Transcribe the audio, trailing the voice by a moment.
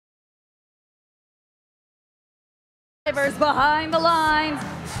Behind the lines.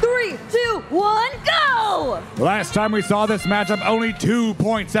 3, 2, 1, go! Last time we saw this matchup, only 2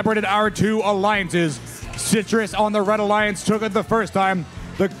 points separated our two alliances. Citrus on the Red Alliance took it the first time.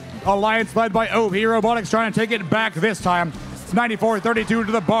 The alliance led by OP Robotics trying to take it back this time. It's 94-32 to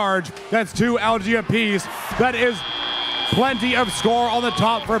the Barge. That's 2 algae apiece. That is plenty of score on the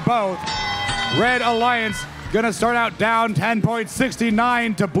top for both. Red Alliance gonna start out down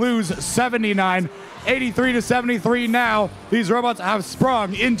 10.69 to Blues 79. 83-73 now. These robots have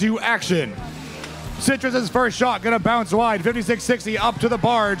sprung into action. Citrus's first shot gonna bounce wide. 56-60 up to the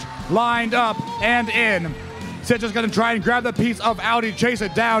Barge. Lined up and in. Citrus gonna try and grab the piece of Audi, chase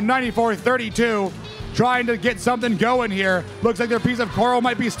it down. 94-32. Trying to get something going here. Looks like their piece of coral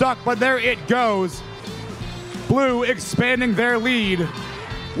might be stuck, but there it goes. Blue expanding their lead.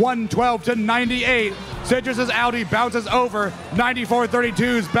 112-98. Citrus's Audi bounces over.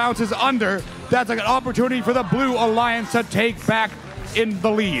 94-32's bounces under. That's like an opportunity for the Blue Alliance to take back in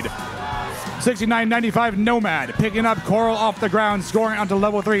the lead. 69-95 Nomad picking up coral off the ground, scoring onto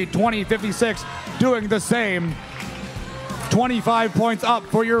level 3. 20-56 doing the same. 25 points up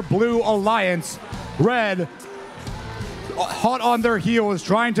for your Blue Alliance. Red hot on their heels,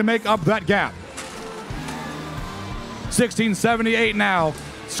 trying to make up that gap. 16-78 now.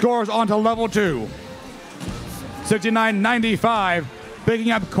 Scores onto level 2. 69-95.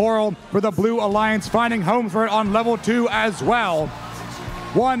 Picking up coral for the Blue Alliance, finding homes for it on level 2 as well.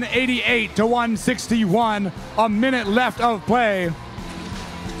 188-161. A minute left of play.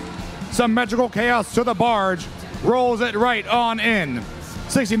 Symmetrical chaos to the Barge. Rolls it right on in.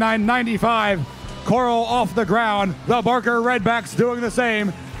 69-95. Coral off the ground. The Barker Redbacks doing the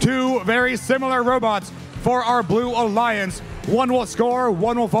same. 2 very similar robots for our Blue Alliance. One will score,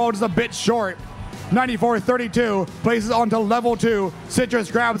 one will fall just a bit short. 94-32 places onto level 2.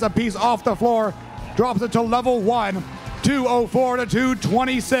 Citrus grabs a piece off the floor, drops it to level 1.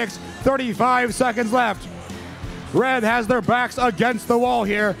 204-226. 35 seconds left. Red has their backs against the wall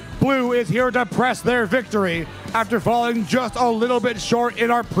here. Blue is here to press their victory after falling just a little bit short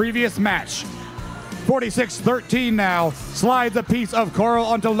in our previous match. 46-13 now. Slides a piece of coral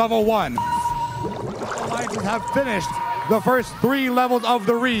onto level 1. Alliances have finished the first 3 levels of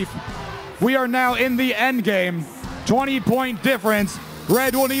the reef. We are now in the end game. 20-point difference.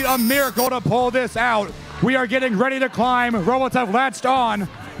 Red will need a miracle to pull this out. We are getting ready to climb. Robots have latched on.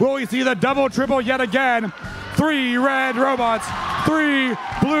 Will we see the double triple yet again? 3 red robots, 3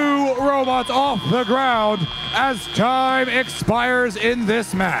 blue robots off the ground as time expires in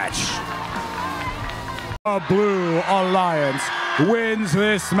this match. The Blue Alliance wins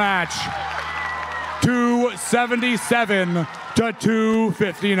this match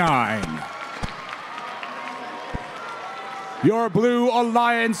 277-259. Your Blue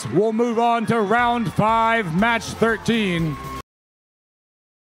Alliance will move on to round 5, match 13.